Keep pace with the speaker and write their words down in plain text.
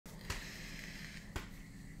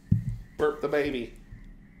Burp the baby.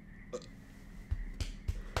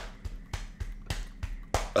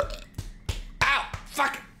 Ow!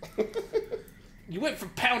 Fuck! You went from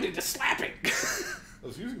pounding to slapping. I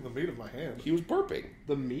was using the meat of my hand. He was burping.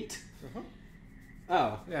 The meat? Uh-huh.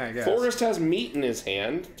 Oh, yeah, I guess. Forrest has meat in his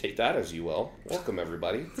hand. Take that as you will. Welcome,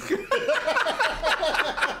 everybody.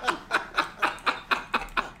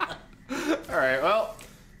 Alright, well,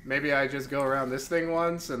 maybe I just go around this thing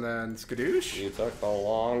once and then skadoosh? You took the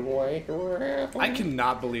long way around. I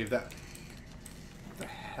cannot believe that. What the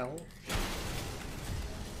hell?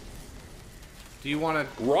 Do you want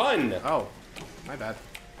to... Run! Oh, my bad.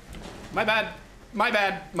 My bad. My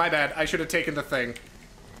bad. My bad. I should have taken the thing.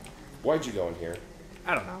 Why'd you go in here?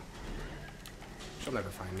 I don't know. She'll never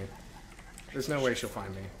find me. There's no way she'll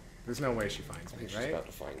find me. There's no way she finds me, She's right? about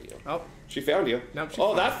to find you. Oh. She found you. No, she oh,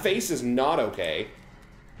 found that me. face is not okay.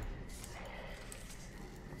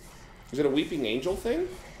 Is it a weeping angel thing?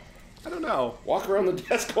 I don't know. Walk around the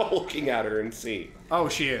desk while looking at her and see. Oh,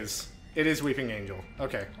 she is. It is Weeping Angel.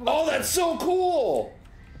 Okay. Oh, that's so cool!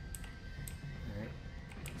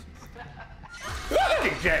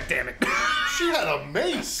 God damn it. She had a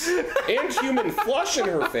mace! And human flush in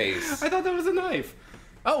her face. I thought that was a knife.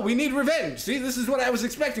 Oh, we need revenge. See, this is what I was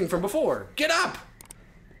expecting from before. Get up!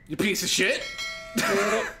 You piece of shit.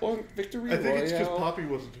 Well, victory I think it's because Royale. Poppy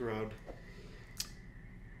wasn't around.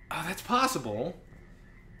 Oh, that's possible.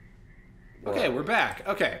 Okay, we're back.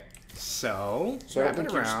 Okay. So So I don't wrapping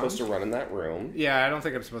think you're around. supposed to run in that room. Yeah, I don't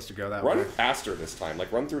think I'm supposed to go that way. Run past her this time.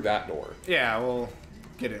 Like, run through that door. Yeah, we'll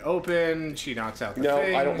get it open. She knocks out the No,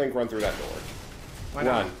 thing. I don't think run through that door. Why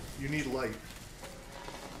Run. not? You need light.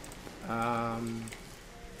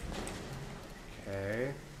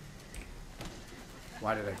 Okay.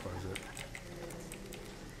 Why did I close it?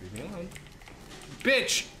 Leave me alone.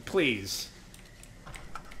 Bitch, please.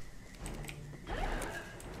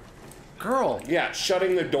 Girl. Yeah,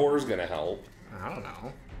 shutting the door's gonna help. I don't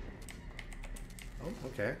know. Oh,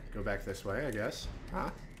 okay. Go back this way, I guess.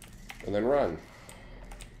 Huh? And then run.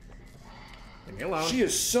 Leave me alone. She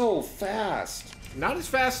is so fast. Not as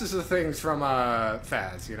fast as the things from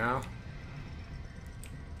Faz, you know?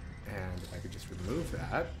 And if I could just remove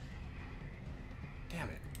that. Damn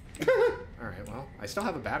it. Alright, well, I still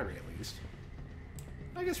have a battery at least.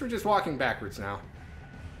 I guess we're just walking backwards now.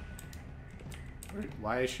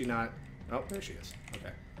 Why is she not... Oh, there she is.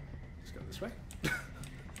 Okay. Let's go this way.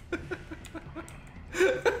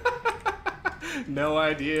 No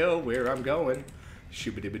idea where I'm going.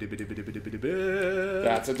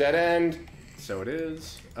 That's a dead end. So it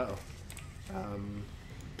is. Uh-oh.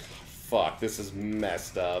 Fuck, this is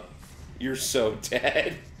messed up. You're so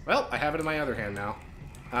dead. Well, I have it in my other hand now.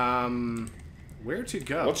 Where to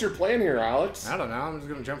go? What's your plan here, Alex? I don't know. I'm just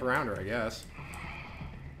gonna jump around her, I guess.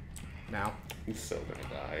 Now. I'm so gonna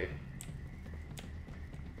die.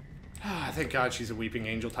 Thank God she's a Weeping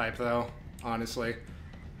Angel type, though. Honestly.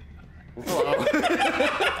 Hello.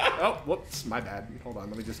 Oh, whoops. My bad. Hold on.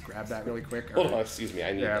 Let me just grab that really quick. Hold on, excuse me.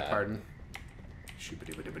 I need that. Yeah, pardon.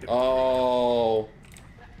 Oh.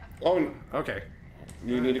 Oh, Okay.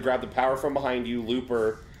 you need to grab the power from behind you, loop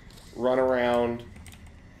her, run around.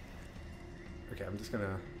 Okay, I'm just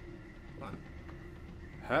gonna... Hold on.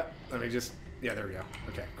 Huh? Let me just... Yeah, there we go.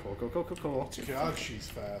 Okay, cool, cool, cool, cool, cool. God, she's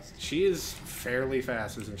fast. She is fairly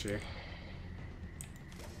fast, isn't she?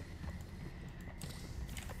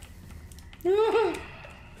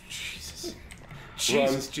 Jesus. Jesus,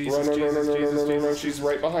 Run. Jesus, Run, Jesus, run, Jesus, run, Jesus. She's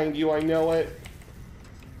right behind you, I know it.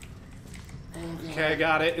 Okay, I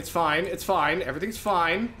got it. It's fine. It's fine. Everything's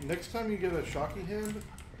fine. Next time you get a shocky hand,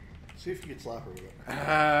 see if you can slap her with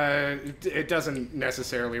it. It doesn't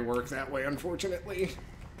necessarily work that way, unfortunately.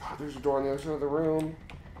 God, there's a door on the other side of the room.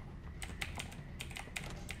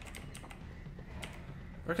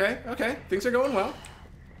 Okay, okay. Things are going well.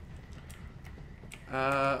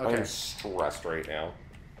 Okay. I'm stressed right now.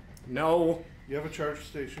 No. You have a charge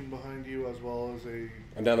station behind you as well as a...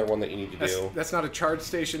 Another one that you need to do. That's not a charge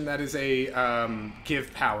station. That is a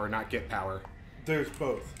give power, not get power. There's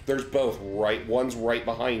both. There's both, right? One's right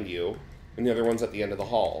behind you, and the other one's at the end of the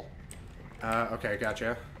hall. Okay,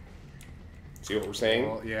 gotcha. See what we're saying?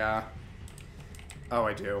 Well, yeah. Oh,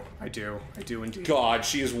 I do. I do. I do indeed. God,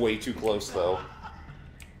 she is way too close, though.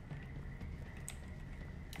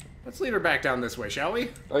 Let's lead her back down this way, shall we?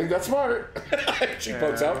 I think that's smart. She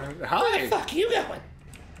pokes out. Hi. Where the fuck are you going?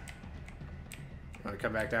 Want to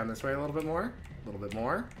come back down this way a little bit more? A little bit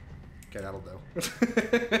more? Okay, that'll do.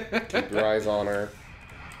 Keep your eyes on her.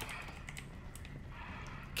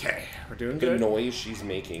 Okay, we're doing The good. noise she's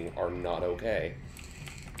making are not okay.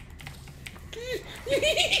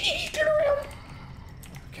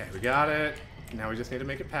 Okay, we got it. Now we just need to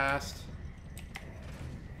make it past.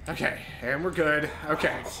 Okay, and we're good.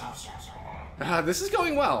 Okay. This is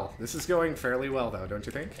going well. This is going fairly well, though, don't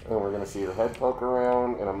you think? And we're gonna see your head poke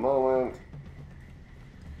around in a moment.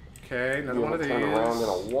 Okay, another one of these. Turn around in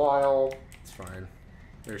a while. It's fine.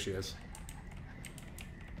 There she is.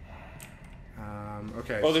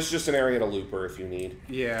 Okay. Oh, this is just an area to looper if you need.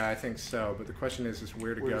 Yeah, I think so. But the question is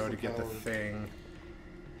where to go to get the power? thing.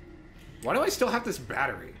 Why do I still have this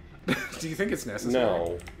battery? Do you think it's necessary?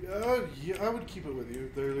 No. Yeah, I would keep it with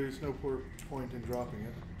you. There's no point in dropping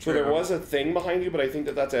it. So there was a thing behind you, but I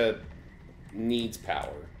think that's a needs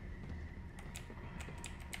power.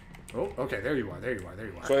 Oh, okay. There you are. There you are. There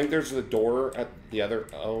you are. So I think there's the door at the other.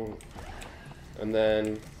 Oh. And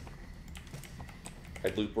then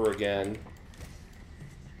I'd loop her again.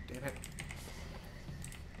 Damn it.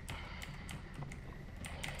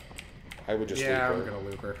 I would just Yeah, I'm loop her. gonna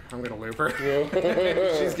loop her. I'm gonna loop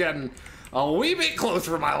her. She's getting a wee bit close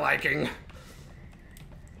for my liking.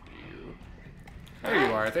 There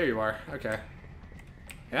you are. There you are. Okay.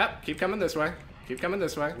 Yep. Keep coming this way. Keep coming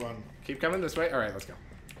this way. Run. Keep coming this way. All right, let's go.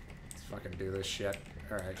 Let's fucking do this shit.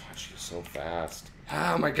 All right. God, she's so fast.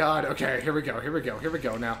 Oh my god. Okay, here we go. Here we go. Here we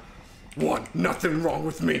go now. 1. Nothing wrong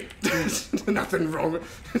with me. Nothing wrong with...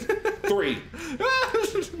 3.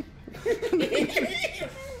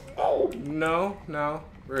 Oh. No, no.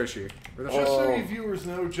 Where is she? Where the Just fuck? so you viewers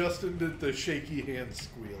know, Justin did the shaky hand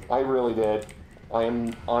squeal. I really did. I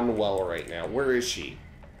am unwell right now. Where is she?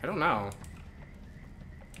 I don't know.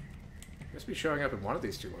 Must be showing up in one of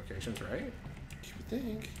these 2 locations, right? You would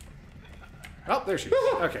think. Oh, there she is.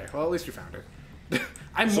 Okay, well, at least you found her.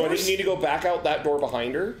 I'm So I more... didn't need to go back out that door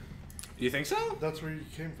behind her? You think so? That's where you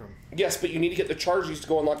came from. Yes, but you need to get the charges to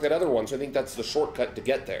go unlock that other one, so I think that's the shortcut to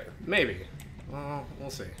get there. Maybe. Well,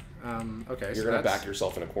 we'll see. Okay, You're so gonna that's... back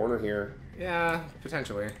yourself in a corner here. Yeah,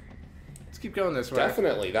 potentially. Let's keep going this way.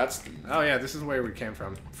 Definitely, that's... Oh, yeah, this is where we came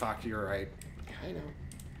from. Fuck, you're right. I know.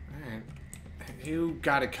 Alright. You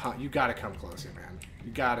gotta come closer, man.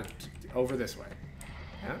 You gotta... Over this way.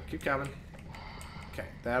 Yeah, keep coming. Okay,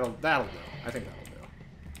 that'll do. I think that'll do.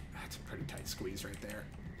 That's a pretty tight squeeze right there.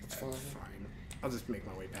 It's fine. Fine. I'll just make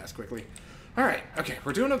my way past quickly. Alright, okay,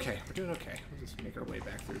 we're doing okay. We're doing okay. We'll just make our way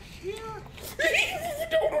back through here.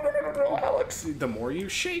 No, Alex. The more you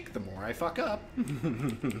shake, the more I fuck up. So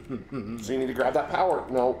you need to grab that power.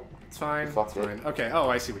 No. It's fine. You fucked It's it. fine. Okay, oh,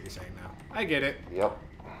 I see what you're saying now. I get it. Yep.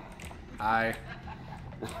 Hi.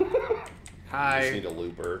 You Hi. just need a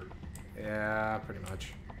looper. Yeah, pretty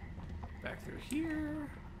much. Back through here.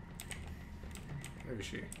 Where is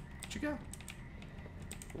she? Where'd she go?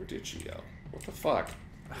 Where did she go? What the fuck?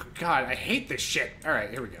 Oh, God, I hate this shit. All right,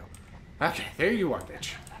 here we go. Okay, there you are,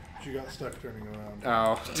 bitch. She got stuck turning around.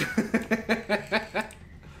 Oh.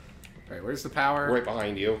 Alright, where's the power? Right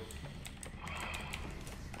behind you.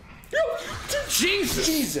 Jesus!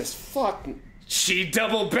 Jesus, fuck. She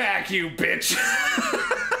double back, you bitch!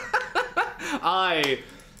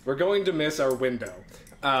 We're going to miss our window.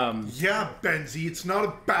 Yeah, Benzie, it's not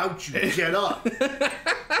about you. Get up.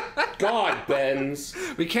 God, Benz.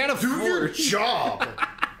 We can't Do your afford... job.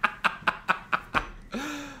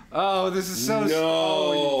 Oh, this is so... No.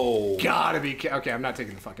 Oh, you gotta be... Okay, I'm not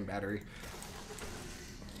taking the fucking battery.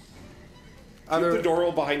 The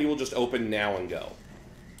door behind you will just open now and go.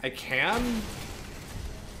 I can?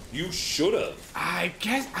 You should have. I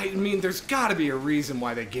guess... I mean, there's gotta be a reason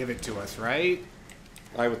why they give it to us, right?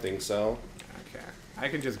 I would think so. Okay, I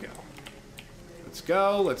can just go. Let's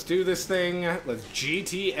go. Let's do this thing. Let's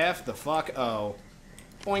GTF the fuck O.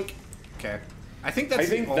 Boink. Okay. I think that's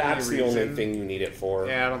the only thing you need it for.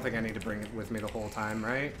 Yeah, I don't think I need to bring it with me the whole time,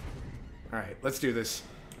 right? Alright, let's do this.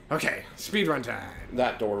 Okay, speedrun time.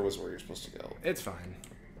 That door was where you're supposed to go. It's fine.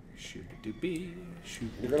 Shoot-a-doopy. Shoot.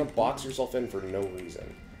 You're gonna box yourself in for no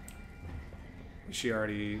reason. She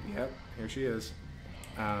already... Yep, here she is.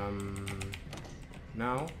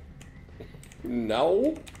 No? No?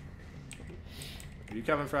 Where are you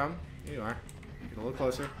coming from? Here you are. Get a little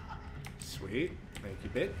closer. Sweet. Thank you,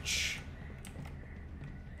 bitch.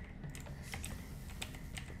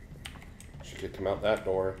 She could come out that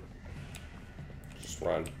door. Just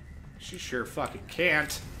run. She sure fucking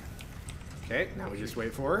can't. Okay, now we just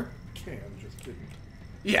wait for her. Can, just didn't.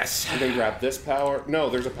 Yes! And then grab this power. No,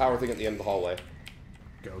 there's a power thing at the end of the hallway.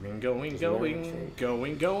 Going,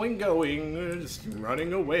 just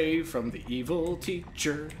running away from the evil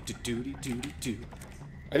teacher. Do-do-do-do-do.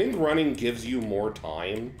 I think running gives you more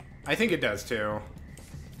time. I think it does too.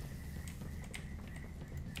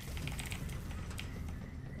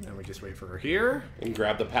 And then we just wait for her here. And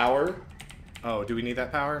grab the power. Oh, do we need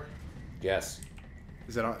that power? Yes.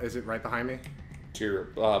 Is it right behind me? to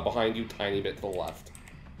your behind you, tiny bit to the left.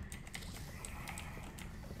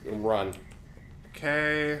 And run.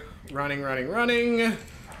 Okay, running, running, running.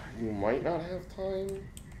 You might not have time.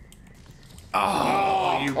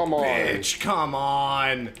 Oh, you come bitch! Come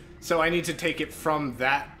on. So I need to take it from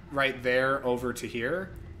that right there over to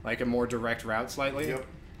here, like a more direct route, slightly. Yep.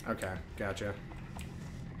 Okay, gotcha.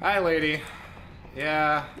 Hi, lady.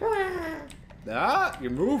 Yeah. Ah,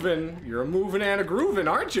 you're moving. You're a moving and a grooving,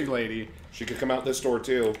 aren't you, lady? She could come out this door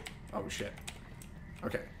too. Oh shit.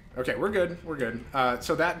 Okay. Okay, we're good. We're good.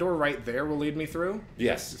 So that door right there will lead me through?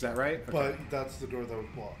 Yes. Is that right? Okay. But that's the door that was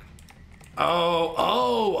blocked.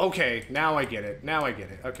 Oh, okay. Now I get it. Now I get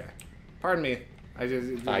it. Okay. Pardon me. I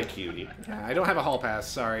just... Hi, cutie. Yeah, I don't have a hall pass.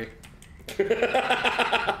 Sorry.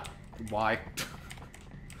 Why?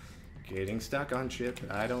 Getting stuck on shit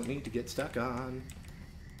that I don't need to get stuck on.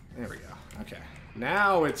 There we go. Okay.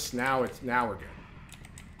 Now we're good. Just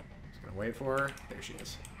gonna wait for her. There she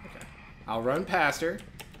is. Okay. I'll run past her.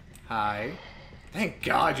 Hi. Thank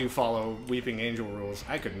God you follow Weeping Angel rules.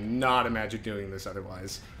 I could not imagine doing this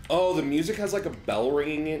otherwise. Oh, the music has like a bell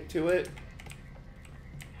ringing to it.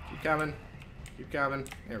 Keep coming. Keep coming.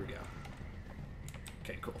 There we go.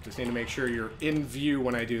 Okay, cool. Just need to make sure you're in view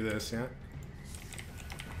when I do this, yeah?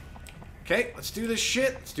 Okay, let's do this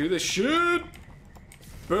shit. Let's do this shit.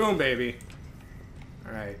 Boom, baby.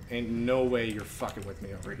 Alright, ain't no way you're fucking with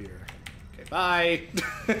me over here. Okay, bye.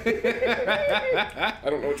 I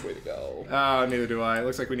don't know which way to go. Oh, neither do I. It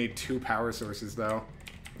looks like we need 2 power sources, though.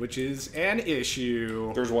 Which is an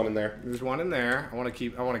issue. There's one in there. There's one in there. I want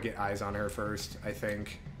to get eyes on her first, I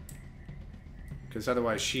think. Because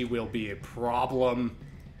otherwise she will be a problem.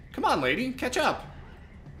 Come on, lady. Catch up.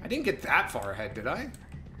 I didn't get that far ahead, did I?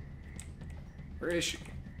 Where is she?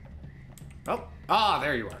 Oh. Ah,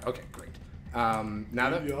 there you are. Okay, great. Now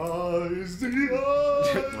that... The eyes.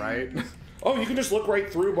 Right? Oh, you can just look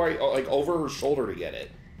right through by, like, over her shoulder to get it.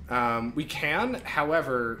 We can.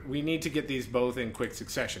 However, we need to get these both in quick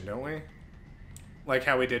succession, don't we? Like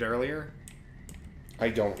how we did earlier? I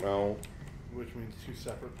don't know. Which means 2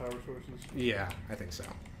 separate power sources? Yeah, I think so.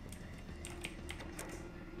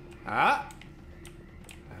 Ah!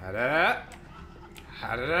 Ha-da-da!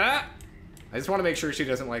 Ha-da-da! I just want to make sure she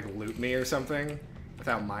doesn't, like, loot me or something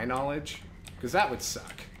without my knowledge. Because that would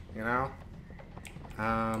suck, you know?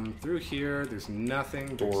 Through here, there's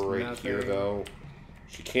nothing. Door right here, though.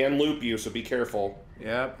 She can loop you, so be careful.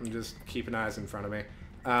 Yep, I'm just keeping eyes in front of me.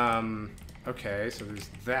 Okay, so there's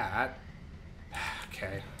that.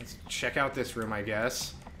 Okay, let's check out this room, I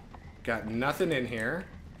guess. Got nothing in here.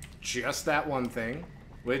 Just that one thing.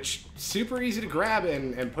 Which, super easy to grab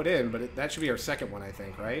and put in, but that should be our second one, I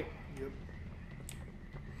think, right? Yep.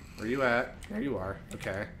 Where you at? There you are.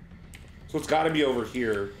 Okay. So it's got to be over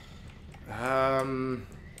here.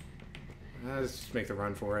 Let's just make the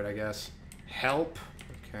run for it, I guess. Help.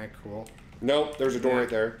 Okay, cool. Nope, there's a door right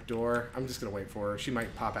there. Door. I'm just gonna wait for her. She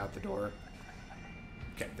might pop out the door.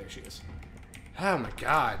 Okay, there she is. Oh my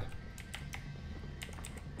god.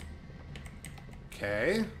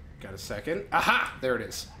 Okay. Got a second. Aha! There it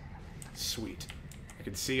is. Sweet. I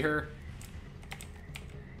can see her.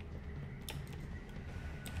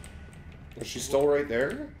 Is she still right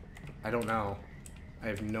there? I don't know. I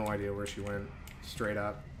have no idea where she went. Straight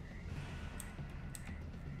up.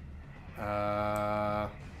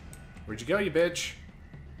 Where'd you go, you bitch?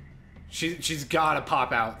 She's gotta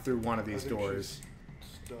pop out through one of these doors.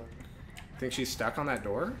 Stuck. Think she's stuck on that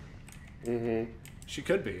door? Mm-hmm. She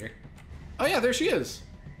could be. Oh yeah, there she is.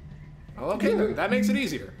 Oh, okay then. That makes it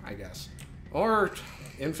easier, I guess. Or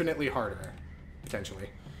infinitely harder, potentially.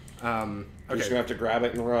 Okay. You're just gonna have to grab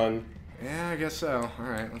it and run. Yeah, I guess so.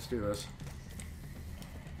 Alright, let's do this.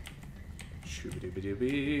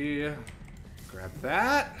 Shooby-dooby-dooby. Grab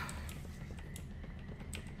that.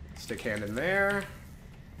 Stick hand in there.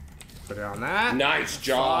 Put it on that. Nice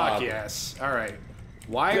job. Fuck yes. Alright.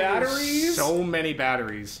 Why batteries? are there so many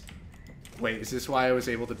batteries? Wait, is this why I was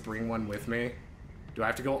able to bring one with me? Do I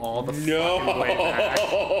have to go all the fucking way back?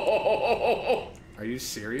 Are you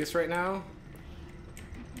serious right now?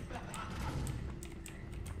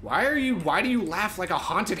 Why do you laugh like a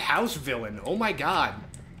haunted house villain? Oh my god.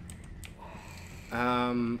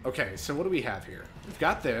 Okay, so what do we have here? We've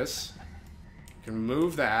got this. Can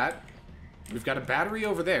move that. We've got a battery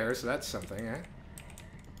over there, so that's something, eh?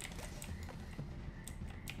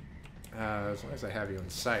 As long as I have you in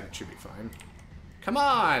sight, it should be fine. Come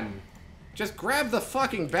on! Just grab the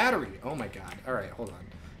fucking battery! Oh my god. Alright, hold on.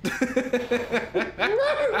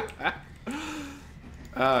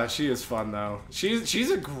 She is fun, though.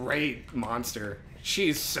 She's a great monster.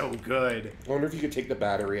 She's so good. I wonder if you could take the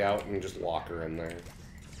battery out and just lock her in there.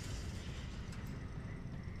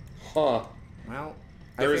 Huh. Well,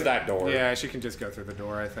 There is that door. Yeah, she can just go through the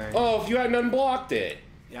door, I think. Oh, if you hadn't unblocked it.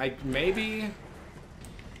 Maybe.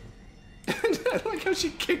 I like how she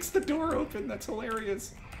kicks the door open. That's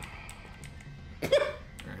hilarious.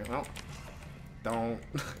 Alright, well. Don't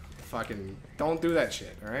do that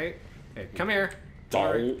shit, alright? Hey, come here.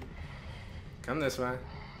 Don't. Come this way.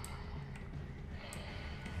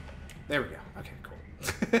 There we go. Okay, cool.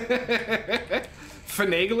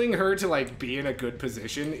 Finagling her to, like, be in a good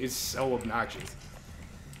position is so obnoxious.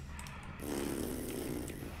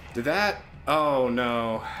 Did that? Oh,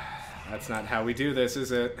 no. That's not how we do this,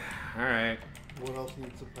 is it? Alright. What else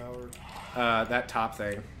needs the power? That top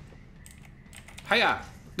thing. Hiya!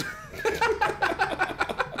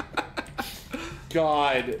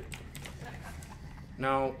 God.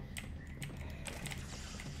 No.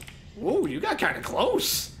 Ooh, you got kind of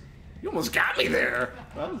close. You almost got me there.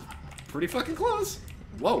 That was pretty fucking close.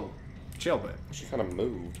 Whoa. Chill bit. She kind of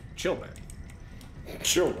moved. Chill bit.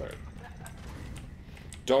 Chill there.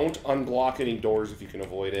 Don't unblock any doors if you can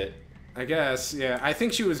avoid it. I guess, yeah. I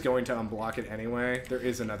think she was going to unblock it anyway. There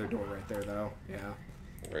is another door right there, though. Yeah.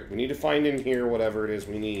 Alright, we need to find in here whatever it is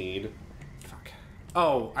we need. Fuck.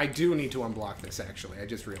 Oh, I do need to unblock this, actually. I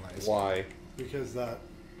just realized. Why?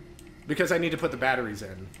 Because I need to put the batteries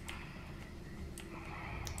in.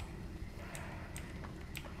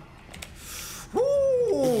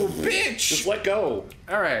 Ooh, bitch! Just let go.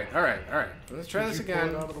 Alright. Let's try this again.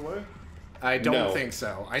 Pull it out of the way? I don't No. think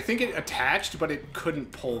so. I think it attached, but it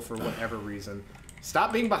couldn't pull for whatever reason.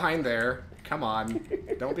 Stop being behind there. Come on.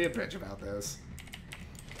 Don't be a bitch about this.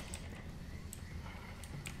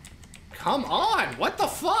 Come on! What the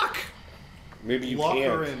fuck? Maybe you Lock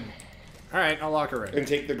can't. her in. Alright, I'll lock her in. And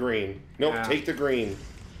take the green. Nope, Yeah. take the green.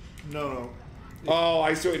 No. Oh,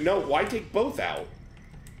 I see. No, why take both out?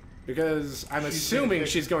 Because I'm She's assuming gonna kick-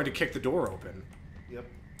 she's going to kick the door open. Yep.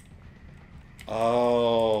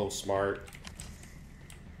 Oh, smart.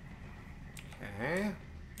 Okay.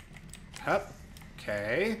 Hup.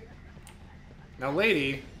 Okay. Now,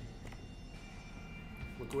 lady.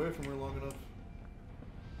 Look away from her long enough.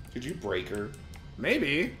 Did you break her?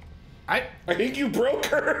 Maybe. I think you broke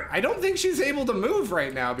her. I don't think she's able to move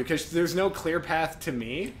right now because there's no clear path to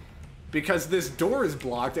me. Because this door is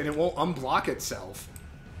blocked and it won't unblock itself.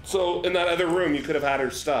 So, in that other room, you could have had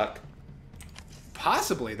her stuck.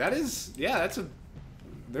 Possibly. That is... Yeah,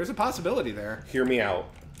 there's a possibility there. Hear me out.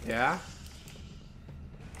 Yeah?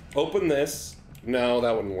 Open this. No,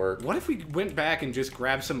 that wouldn't work. What if we went back and just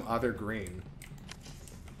grabbed some other green?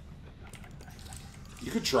 You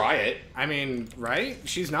could try it. I mean, right?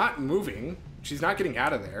 She's not moving. She's not getting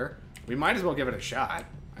out of there. We might as well give it a shot,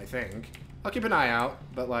 I think. I'll keep an eye out,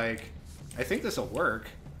 but, like, I think this'll work.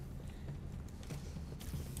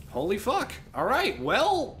 Holy fuck. All right,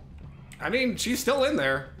 well, I mean, she's still in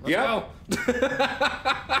there. Let's go.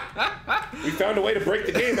 We found a way to break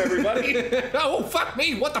the game, everybody. Oh, fuck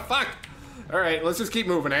me. What the fuck? All right, let's just keep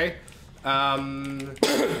moving, eh?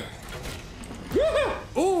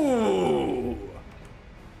 Ooh.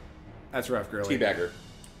 That's rough, girlie. Teabagger.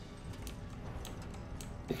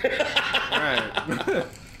 All right.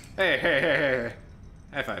 Hey.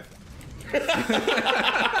 High five.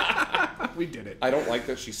 We did it. I don't like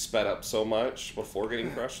that she sped up so much before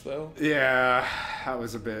getting crushed, though. Yeah, that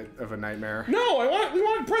was a bit of a nightmare. No, we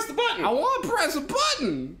want to press the button. I want to press a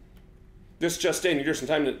button. This just in, you're some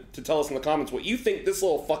time to tell us in the comments what you think this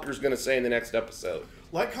little fucker's gonna say in the next episode.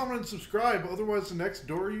 Like, comment, and subscribe. Otherwise, the next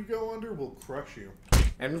door you go under will crush you.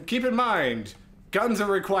 And keep in mind, guns are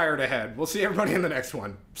required ahead. We'll see everybody in the next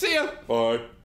one. See ya. Bye.